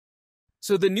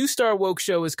So the new Star Woke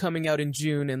show is coming out in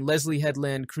June, and Leslie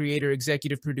Headland, creator,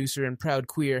 executive producer, and proud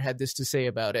queer, had this to say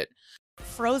about it.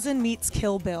 Frozen meets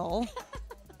Kill Bill.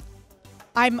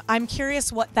 I'm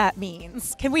curious what that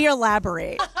means. Can we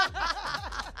elaborate?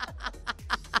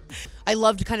 I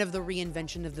loved kind of the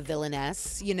reinvention of the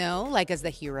villainess, you know, like as the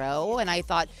hero. And I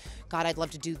thought, God, I'd love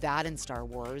to do that in Star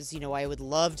Wars. You know, I would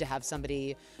love to have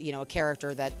somebody, you know, a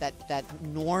character that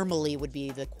normally would be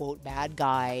the, quote, bad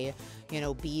guy, you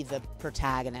know, be the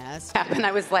protagonist. And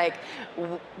I was like,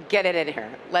 get it in here.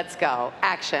 Let's go.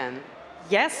 Action.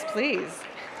 Yes, please.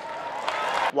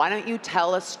 Why don't you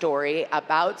tell a story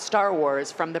about Star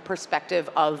Wars from the perspective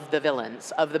of the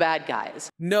villains, of the bad guys?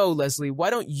 No, Leslie, why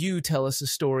don't you tell us a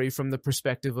story from the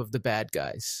perspective of the bad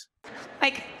guys?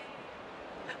 Like,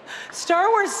 Star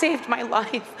Wars saved my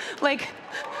life. Like,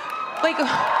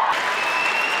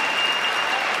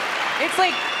 it's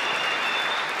like,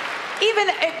 even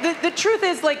the truth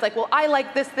is like, well, I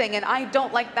like this thing and I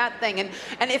don't like that thing. And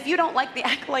if you don't like the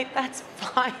Acolyte, that's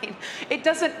fine. It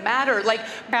doesn't matter. Like,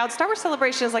 proud Star Wars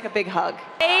Celebration is like a big hug.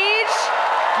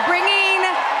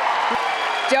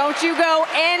 Don't you go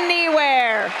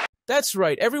anywhere. That's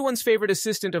right, everyone's favorite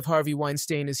assistant of Harvey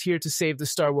Wine-stain is here to save the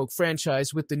Star Woke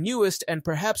franchise with the newest and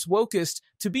perhaps wokest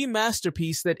to-be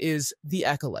masterpiece that is The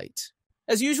Acolyte.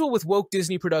 As usual with woke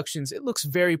Disney productions, it looks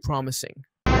very promising.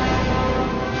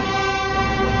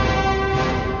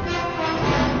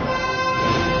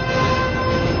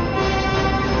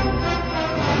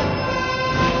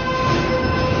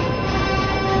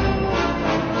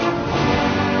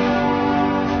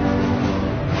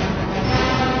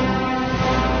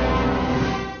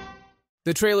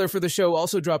 The trailer for the show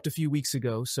also dropped a few weeks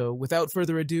ago, so without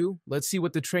further ado, let's see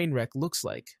what the train wreck looks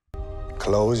like.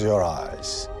 Close your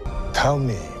eyes. Tell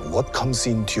me what comes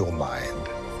into your mind.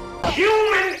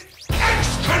 Human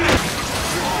excrement!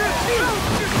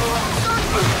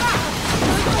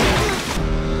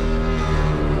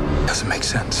 Doesn't make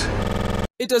sense.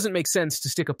 It doesn't make sense to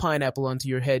stick a pineapple onto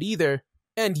your head either,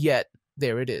 and yet,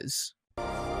 there it is.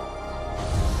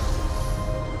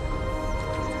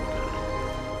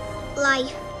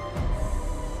 Life.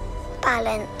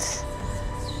 Balance.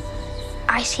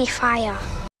 I see fire.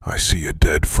 I see a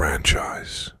dead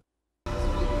franchise.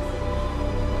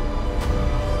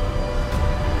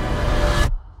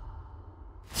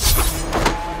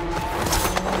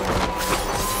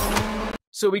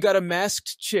 So we got a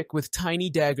masked chick with tiny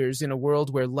daggers in a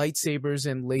world where lightsabers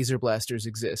and laser blasters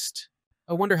exist.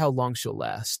 I wonder how long she'll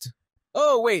last.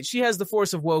 Oh wait, she has the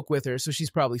Force of Woke with her, so she's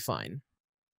probably fine.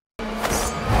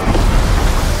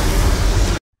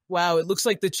 Wow, it looks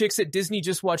like the chicks at Disney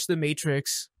just watched The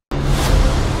Matrix.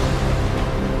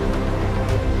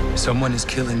 Someone is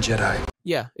killing Jedi.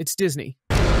 Yeah, it's Disney.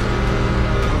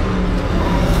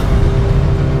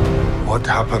 What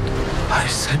happened? I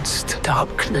sensed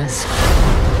darkness.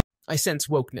 I sense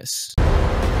wokeness.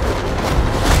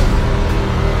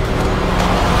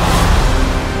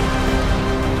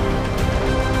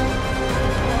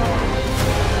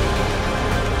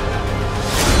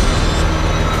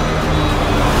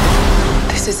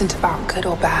 This isn't about good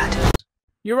or bad.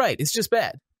 You're right, it's just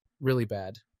bad. Really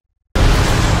bad.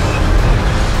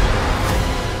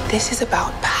 This is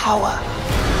about power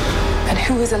and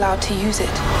who is allowed to use it.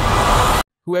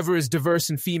 Whoever is diverse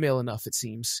and female enough, it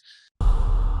seems.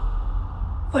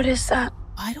 What is that?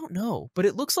 I don't know, but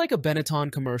it looks like a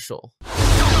Benetton commercial.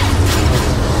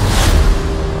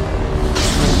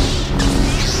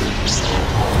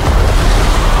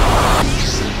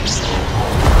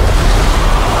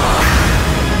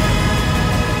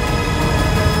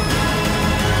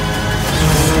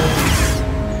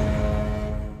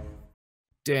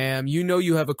 Damn, you know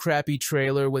you have a crappy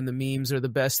trailer when the memes are the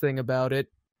best thing about it.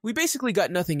 We basically got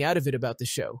nothing out of it about the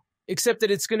show, except that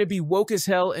it's gonna be woke as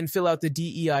hell and fill out the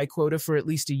DEI quota for at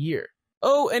least a year.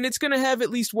 Oh, and it's gonna have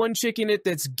at least one chick in it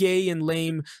that's gay and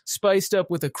lame, spiced up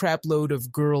with a crapload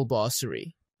of girl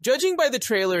bossery. Judging by the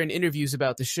trailer and interviews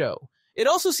about the show, it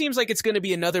also seems like it's gonna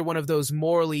be another one of those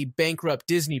morally bankrupt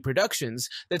Disney productions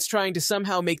that's trying to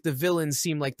somehow make the villains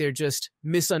seem like they're just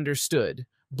misunderstood,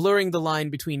 blurring the line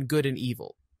between good and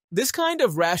evil. This kind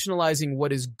of rationalizing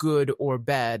what is good or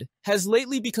bad has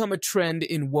lately become a trend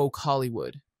in woke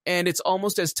Hollywood, and it's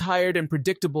almost as tired and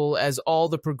predictable as all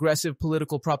the progressive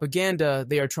political propaganda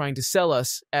they are trying to sell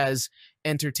us as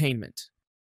entertainment.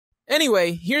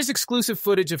 Anyway, here's exclusive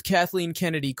footage of Kathleen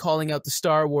Kennedy calling out the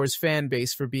Star Wars fan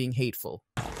base for being hateful.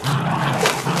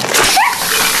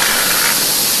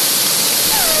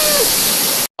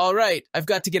 Alright, I've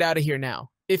got to get out of here now.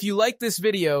 If you liked this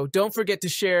video, don't forget to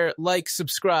share, like,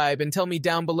 subscribe, and tell me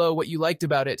down below what you liked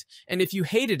about it. And if you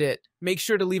hated it, make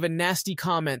sure to leave a nasty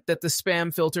comment that the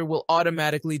spam filter will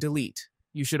automatically delete.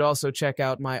 You should also check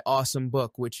out my awesome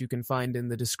book, which you can find in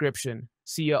the description.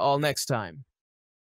 See ya all next time.